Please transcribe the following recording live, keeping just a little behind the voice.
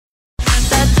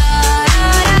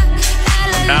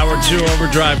Zoo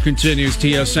Overdrive continues.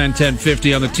 TSN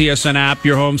 1050 on the TSN app,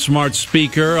 your home smart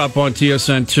speaker, up on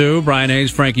TSN 2. Brian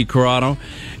Hayes, Frankie Corrado,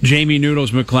 Jamie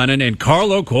Noodles McLennan, and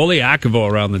Carlo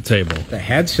Koliakovo around the table. The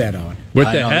headset on.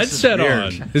 With the headset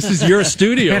on. This is your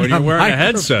studio, and you're wearing a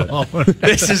headset.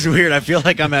 This is weird. I feel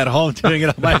like I'm at home doing it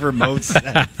on my remote set.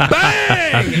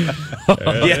 Bang!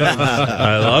 Yeah.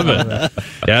 I love it.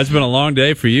 Yeah, it's been a long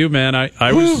day for you, man.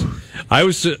 I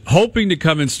was hoping to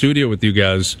come in studio with you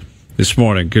guys this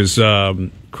morning because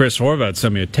Chris Horvath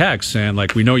sent me a text saying,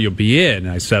 like, we know you'll be in.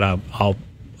 I said,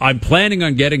 I'm planning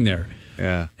on getting there.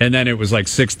 Yeah. And then it was like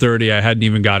 6:30. I hadn't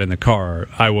even got in the car.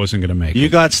 I wasn't going to make it. You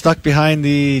got stuck behind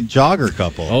the jogger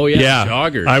couple. Oh, yeah.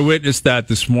 Joggers. I witnessed that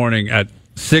this morning at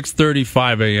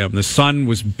 6:35 a.m. The sun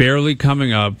was barely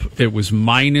coming up. It was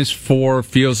 -4,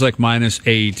 feels like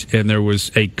 -8, and there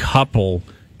was a couple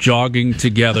jogging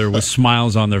together with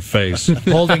smiles on their face.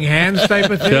 Holding hands type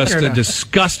of thing? Just a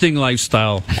disgusting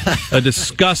lifestyle. A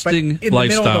disgusting in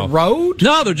lifestyle. The middle of the road?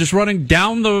 No, they're just running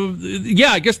down the.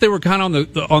 Yeah, I guess they were kind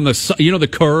of on the the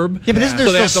curb. Yeah, but isn't there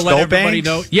so they still have to let everybody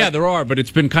snowbanks? know. Yeah, there are, but it's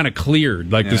been kind of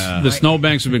cleared. Like the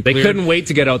snowbanks have been They cleared. couldn't wait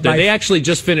to get out there. They actually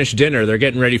just finished dinner. They're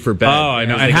getting ready for bed. Oh, I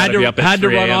know. They And gotta be up at had to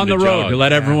 3 run a.m. on the to road jog. to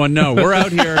let everyone know we're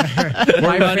out here.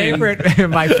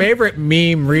 My favorite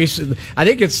meme recently, I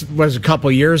think it was a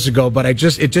couple years ago, but it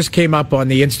just came up on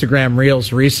the Instagram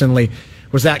Reels recently.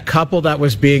 Was that couple that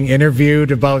was being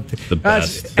interviewed about The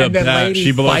best. and The the best. lady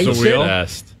She belows the fights wheel? it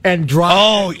Best. and drops.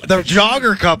 Oh, the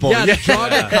jogger couple. Yeah, the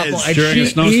jogger couple, and During she a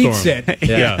snowstorm. eats it.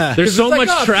 Yeah. There's so It's like,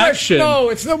 much oh, traction. No,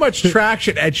 it's so much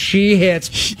traction, and she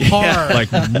hits hard. Like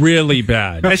really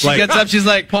bad. And she Like, gets up, she's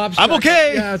like, Pops I'm back.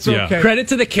 okay. Yeah, it's Yeah. okay. Credit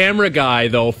to the camera guy,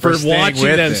 though, for staying watching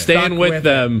with them, it. staying Stuck with with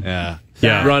them, Yeah.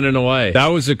 Yeah. running away. That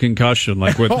was a concussion,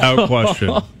 like without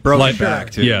question. Broken like,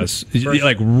 back, too. Yes,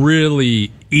 like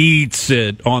really eats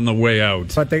it on the way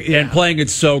out, But they- yeah. and playing it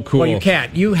so cool. Well, you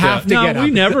can't. You have to no, get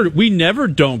up. we never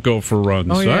don't go for runs.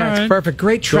 Oh, yeah, All right. it's perfect.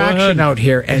 Great Go ahead. traction out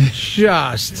here, and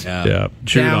just Yeah,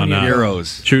 chewed Down on that. here.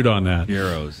 Euros. Chewed on that.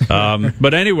 Euros.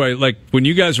 But anyway, like when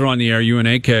you guys are on the air, you and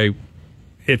AK,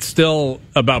 it's still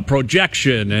about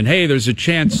projection and hey, there's a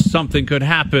chance something could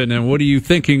happen. And what are you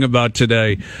thinking about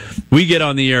today? We get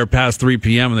on the air past 3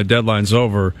 p.m. and the deadline's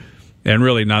over, and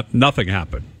really nothing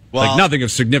happened. Well- Like nothing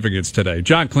of significance today.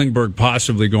 John Klingberg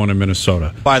possibly going to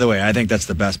Minnesota. By the way, I think that's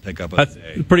the best pickup of That's the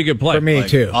a day. pretty good play. For me, Like,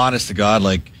 too. honest to God,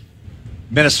 like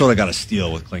Minnesota got a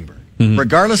steal with Klingberg. Mm-hmm.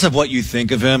 Regardless of what you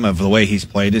think of him, of the way he's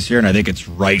played this year, and I think it's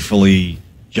rightfully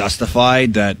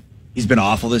justified that he's been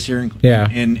awful this year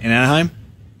in Anaheim.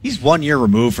 He's 1 year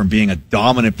removed from being a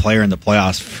dominant player in the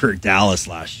playoffs for Dallas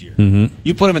last year. Mm-hmm.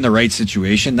 You put him in the right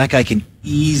situation, that guy can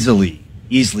easily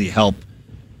help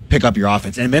pick up your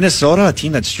offense. And Minnesota, a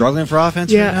team that's struggling for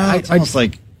offense, Yeah, right now, it's I- almost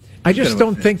like I just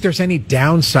don't think there's any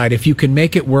downside if you can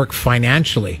make it work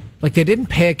financially. Like they didn't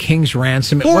pay a king's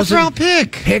ransom. It wasn't round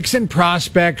pick. picks and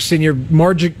prospects, and you're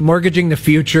mortgaging the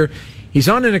future. He's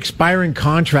on an expiring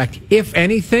contract. If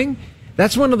anything,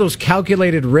 that's one of those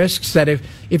calculated risks that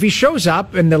if he shows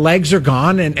up and the legs are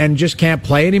gone and just can't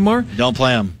play anymore, Don't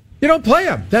play him. you don't play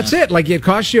him. That's it. Like it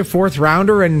costs you a fourth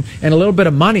rounder and a little bit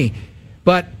of money.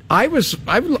 But I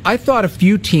thought a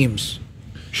few teams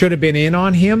should have been in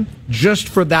on him just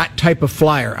for that type of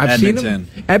flyer. I've seen him.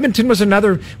 Edmonton was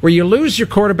another where you lose your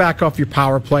quarterback off your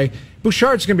power play.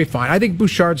 Bouchard's going to be fine. I think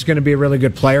Bouchard's going to be a really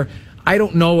good player. I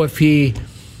don't know if he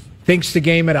thinks the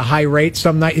game at a high rate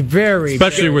some night.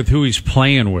 Especially with who he's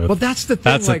playing with. Well, that's the thing.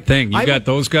 That's like, the thing. You got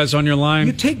those guys on your line.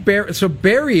 You take Barry. So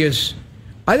Barry is.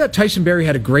 I thought Tyson Barrie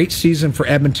had a great season for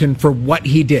Edmonton for what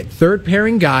he did. Third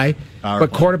pairing guy,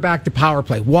 but quarterback to power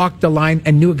play. Walked the line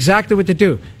and knew exactly what to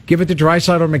do. Give it to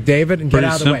Draisaitl or McDavid and Pretty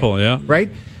get out of the way. simple, yeah. Right?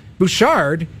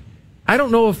 Bouchard, I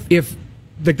don't know if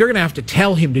like they're going to have to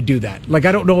tell him to do that. Like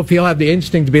I don't know if he'll have the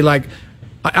instinct to be like,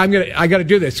 I got to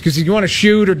do this because you want to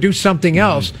shoot or do something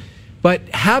else. But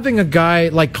having a guy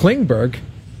like Klingberg,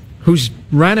 who's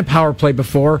ran a power play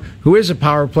before, who is a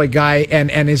power play guy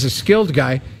and is a skilled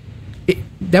guy,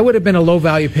 that would have been a low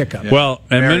value pickup. Well,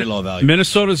 and Very low value.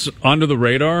 Minnesota's under the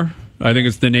radar. I think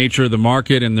it's the nature of the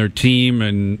market and their team,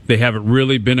 and they haven't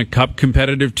really been a cup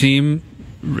competitive team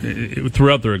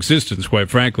throughout their existence, quite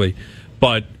frankly.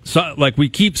 But like we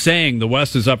keep saying, the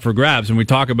West is up for grabs, and we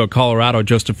talk about Colorado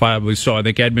justifiably so. I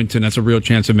think Edmonton has a real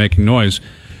chance of making noise.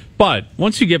 But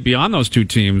once you get beyond those two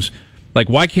teams, like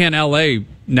why can't LA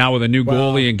now with a new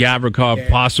goalie and Gavrikov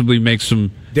possibly make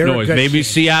some noise? Maybe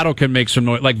Seattle can make some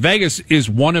noise. Like Vegas is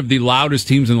one of the loudest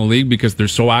teams in the league because they're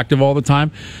so active all the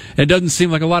time. It doesn't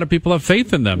seem like a lot of people have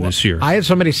faith in them this year. I had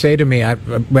somebody say to me, I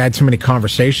had so many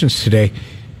conversations today.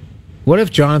 What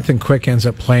if Jonathan Quick ends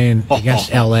up playing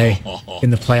against LA in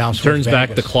the playoffs? Turns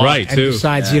back the clock, right, and too.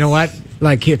 decides, you know what?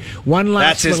 Like, here, one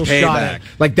last That's his little shot. payback.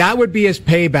 Like, that would be his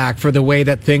payback for the way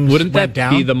that things Wouldn't went that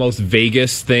down. be the most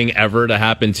Vegas thing ever to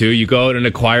happen too? You go out and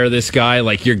acquire this guy,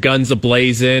 like your guns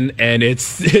a-blazing, and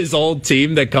it's his old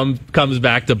team that comes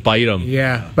back to bite him.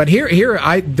 Yeah, but here,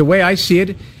 the way I see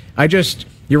it,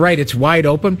 you're right, it's wide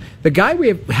open. The guy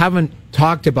we haven't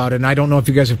talked about, and I don't know if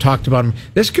you guys have talked about him,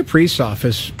 this Kaprizov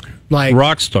is like...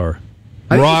 Rock star.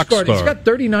 I think Rock star. He's got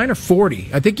 39 or 40.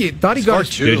 I think he thought he got... Scored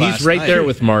 2 Dude, he's last right night. there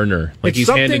with Marner. Like, It's he's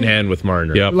hand in something- hand with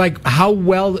Marner. Yep. Like, how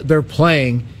well they're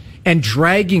playing and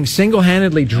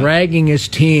single-handedly dragging his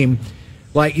team.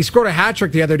 Like, he scored a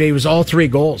hat-trick the other day. It was all 3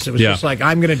 goals. It was just like,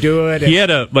 I'm going to do it. He had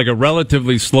a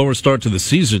relatively slower start to the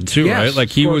season too, right? Like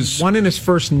he was one in his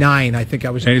first 9. I think I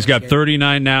was. and he's got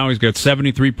 39 now. He's got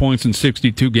 73 points in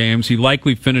 62 games. He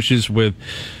likely finishes with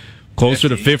closer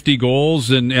to 50 goals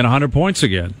and 100 points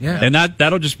again. Yeah. And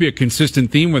that'll just be a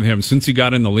consistent theme with him since he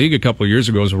got in the league a couple of years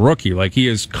ago as a rookie. Like he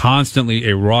is constantly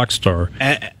a rock star.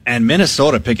 And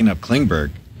Minnesota picking up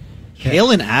Klingberg.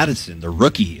 Kalen Addison, the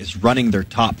rookie, is running their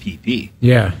top PP.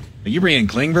 Yeah. Are you bringing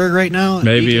Klingberg right now?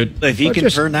 Maybe if he can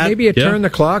turn that. Maybe turn the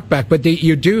clock back, but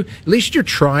you do. At least you're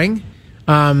trying.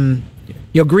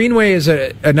 Greenway is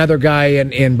another guy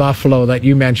in Buffalo that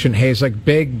you mentioned. Hey, he's like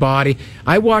big body.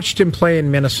 I watched him play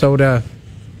in Minnesota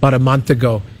about a month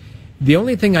ago. The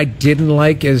only thing I didn't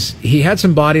like is he had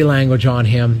some body language on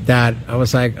him that I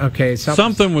was like, okay,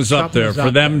 something was up there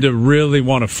for them to really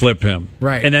want to flip him.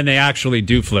 Right. And then they actually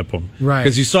do flip him. Right.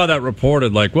 Because you saw that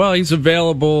reported like, well, he's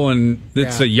available and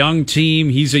it's a young team.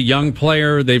 He's a young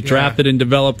player. They've drafted and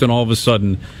developed, and all of a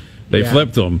sudden they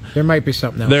flipped him. There might be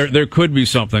something else. There could be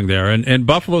something there. And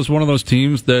Buffalo's one of those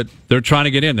teams that they're trying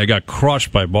to get in. They got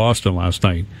crushed by Boston last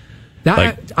night.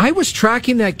 I was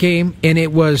tracking that game, and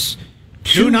it was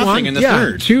 2-0 in the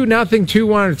third. 2-0, 2-1,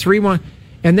 or 3-1.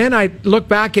 And then I look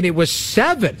back, and it was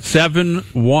 7.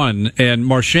 7-1. And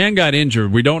Marchand got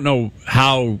injured. We don't know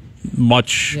how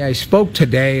much. Yeah, he spoke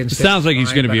today. And It sounds like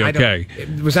he's going to be but okay.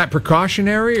 Was that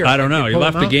precautionary? Or I don't know. they He pull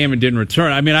left him the out? game and didn't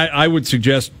return. I mean, I would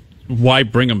suggest why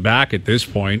bring him back at this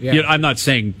point. Yeah. You know, I'm not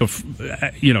saying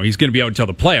he's going to be out until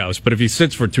the playoffs, but if he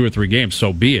sits for 2 or 3 games,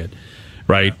 so be it.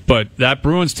 Right, but that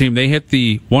Bruins team, they hit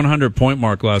the 100-point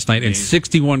mark last night in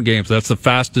 61 games. That's the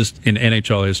fastest in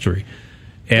NHL history.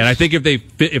 And I think if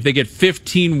they get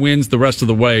 15 wins the rest of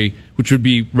the way, which would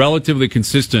be relatively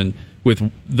consistent with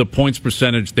the points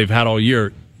percentage they've had all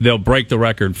year, they'll break the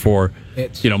record for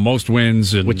most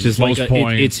wins and which is most like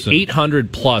points. It's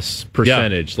 800 plus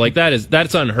percentage. Yeah. Like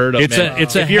that's unheard of. It's man.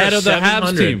 ahead of the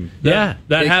Habs team. That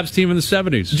Habs team in the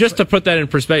 70s. Just to put that in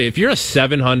perspective, if you're a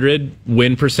 700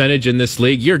 win percentage in this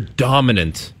league, you're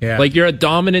dominant. Yeah. Like you're a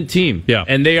dominant team. Yeah.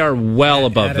 And they are well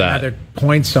above that. Another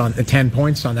 10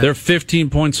 points on that. They're 15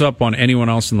 points up on anyone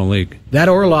else in the league. That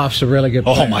Orlov's a really good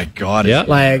player. Oh my God! Yeah.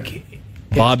 Like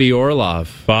Bobby Orlov.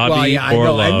 I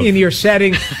know. I mean, you're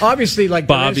setting obviously like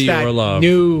Bobby there is that Orlov.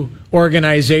 new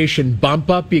organization bump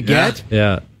up you get,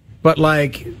 Yeah. but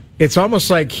like it's almost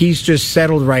like he's just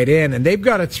settled right in, and they've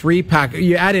got a 3-pack.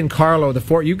 You add in Carlo, the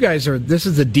 4. You guys are. This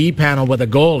is the D panel with a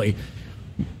goalie.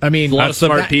 I mean, A lot of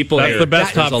smart people that's here. the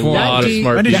best There's top a four. lot of That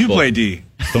smart When did you people. play D?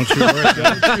 Don't you worry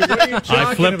about it.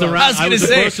 I flipped around. I was going to a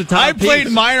say, versatile I played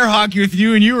piece. minor hockey with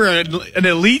you, and you were an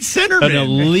elite centerman. An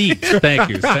elite. Thank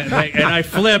you. And I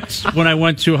flipped when I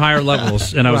went to higher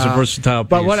levels, and I was a Wow. versatile piece.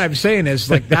 But what I'm saying is,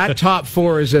 like, that top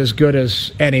 4 is as good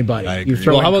as anybody. I You agree.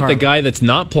 throw Well, how in about the Carlo. guy that's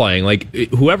not playing? Like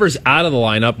whoever's out of the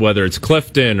lineup, whether it's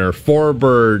Clifton or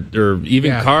Forbert or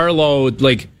even Yeah. Carlo,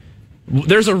 like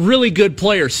there's a really good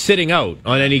player sitting out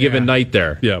on any given night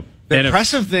there. Yeah. The And if-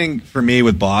 impressive thing for me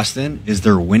with Boston is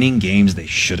they're winning games they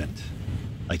shouldn't.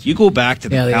 Like, you go back to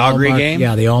the Calgary Allmark, game.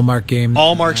 Yeah, the Allmark game.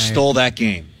 Allmark stole that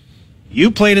game.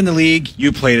 You played in the league.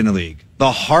 You played in the league.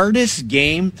 The hardest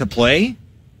game to play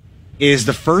is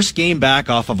the first game back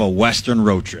off of a Western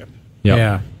road trip. Yep.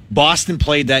 Yeah. Boston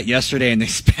played that yesterday, and they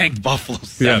spanked Buffalo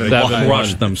 7-1. seven-one.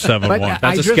 crushed them 7-1. But That's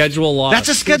I a just- schedule loss. That's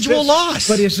a schedule loss.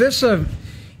 But is this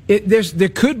there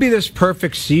could be this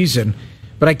perfect season,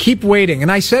 but I keep waiting.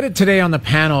 And I said it today on the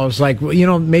panel. I was like,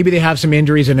 well, maybe they have some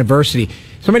injuries and adversity.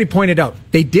 Somebody pointed out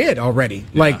they did already.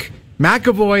 Like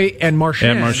McAvoy and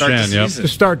Marchand, to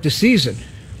start the season.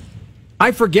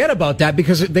 I forget about that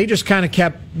because they just kind of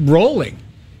kept rolling.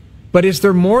 But is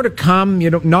there more to come?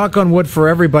 Knock on wood for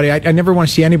everybody. I never want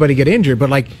to see anybody get injured, but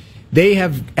like they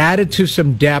have added to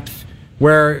some depth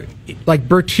where like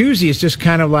Bertuzzi is just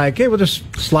kind of like, hey, we'll just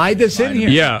slide this in here.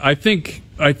 Yeah, I think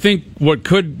what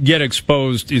could get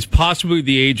exposed is possibly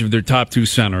the age of their top 2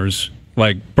 centers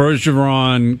Like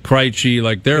Bergeron, Krejci,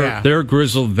 like they're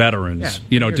grizzled veterans.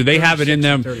 Yeah. Do they have it in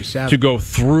them 37. to go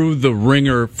through the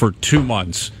ringer for 2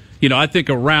 months? I think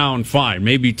a round, fine,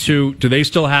 maybe 2. Do they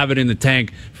still have it in the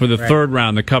tank for the third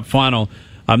round, the Cup final?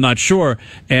 I'm not sure.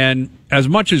 And as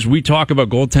much as we talk about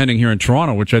goaltending here in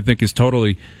Toronto, which I think is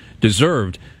totally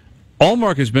deserved,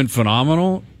 Ullmark has been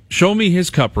phenomenal. Show me his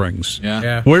Cup rings.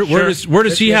 Yeah. Where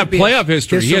does he have playoff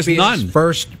history? He has none. His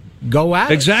first go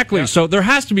at it. Exactly. Yeah. So there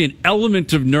has to be an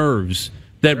element of nerves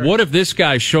that what if this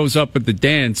guy shows up at the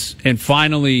dance and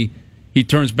finally he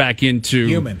turns back into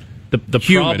human. The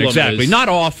human, exactly. Not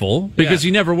awful, because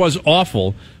he never was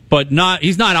awful, but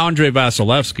he's not Andre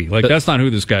Vasilevsky. That's not who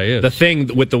this guy is. The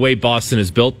thing with the way Boston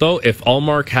is built, though, if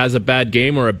Ullmark has a bad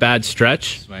game or a bad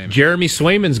stretch, Jeremy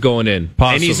Swayman's going in.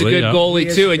 Possibly, and he's a good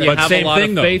goalie, too, and you have a lot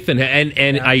of faith in him.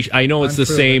 And I know it's the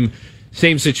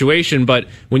same situation, but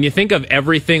when you think of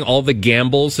everything, all the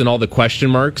gambles and all the question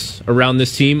marks around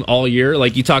this team all year,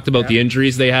 like you talked about the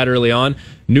injuries they had early on,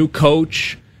 new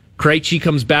coach, Krejci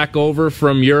comes back over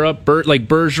from Europe.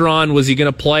 Bergeron, was he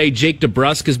going to play? Jake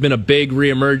DeBrusk has been a big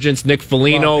reemergence. Nick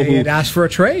Foligno, who had asked for a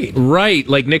trade. Right,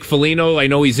 like Nick Foligno, I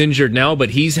know he's injured now, but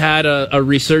he's had a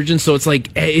resurgence. So it's like,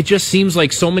 it just seems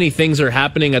like so many things are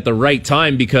happening at the right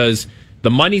time because the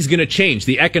money's going to change.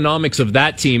 The economics of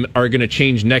that team are going to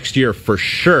change next year for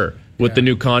sure with the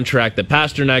new contract that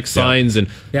Pasternak signs. And,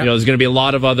 there's going to be a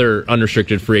lot of other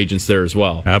unrestricted free agents there as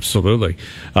well. Absolutely.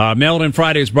 Mail It In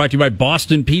Friday is brought to you by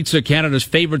Boston Pizza, Canada's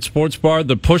favorite sports bar.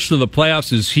 The push to the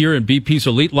playoffs is here, and BP's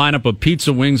elite lineup of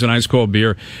pizza, wings, and ice-cold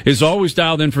beer is always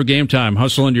dialed in for game time.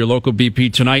 Hustle into your local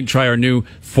BP tonight and try our new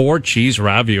 4-cheese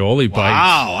ravioli bites.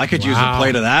 Wow, I could use a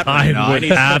plate of that right now. I would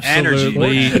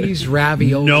absolutely 4-cheese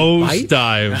ravioli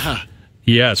nosedive. Yeah.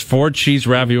 Yes, 4-cheese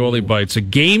ravioli bites, a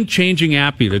game-changing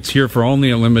appy that's here for only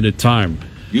a limited time.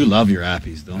 You love your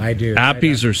appies, don't you? I do.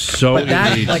 Appies are so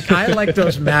elite. I like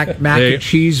those mac and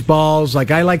cheese balls.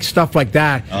 I like stuff like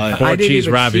that. 4-cheese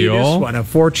ravioli. See this one, a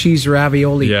 4-cheese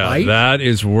ravioli bite. That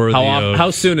is worthy of...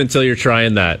 How soon until you're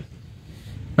trying that?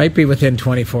 Might be within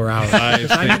 24 hours.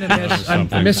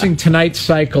 I'm missing tonight's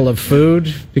cycle of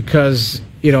food because,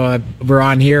 we're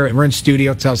on here and we're in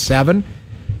studio till 7.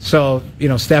 So,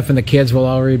 Steph and the kids will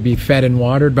already be fed and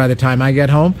watered by the time I get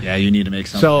home. Yeah, you need to make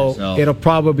something So yourself. It'll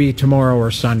probably be tomorrow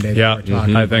or Sunday. Yeah,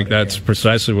 I think that's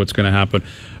precisely what's going to happen.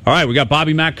 All right, we got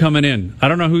Bobby Mack coming in. I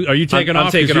don't know who. Are you taking off?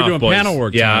 I'm taking off, you're doing boys. panel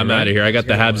work Yeah, tonight, I'm right? out of here. I got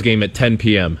the Habs game at 10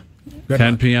 p.m.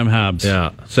 10 p.m. Habs.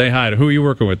 Yeah. Say hi to who are you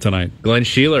working with tonight? Glenn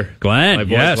Sheeler. Glenn, My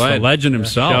boy yes, Glenn. the legend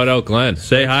himself. Shout out Glenn.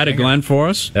 Say hi to Glenn for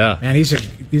us. Yeah. Man, he's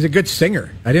a good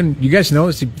singer. You guys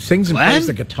notice he sings and plays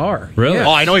the guitar. Really? Yeah.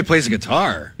 Oh, I know he plays the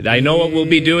guitar. I know what we'll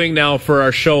be doing now for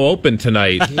our show open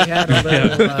tonight. He had a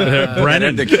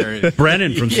little,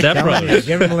 Brennan from Step Brothers.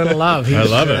 Give him a little love. I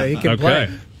love it. He can play.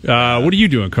 What are you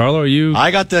doing, Carlo? I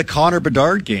got the Connor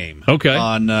Bedard game on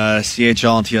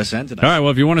CHL and TSN tonight. All right, well,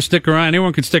 if you want to stick around,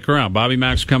 anyone can stick around. Bobby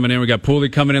Mack's coming in. We got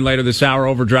Pooley coming in later this hour.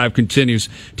 Overdrive continues.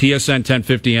 TSN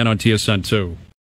 1050 and on TSN 2.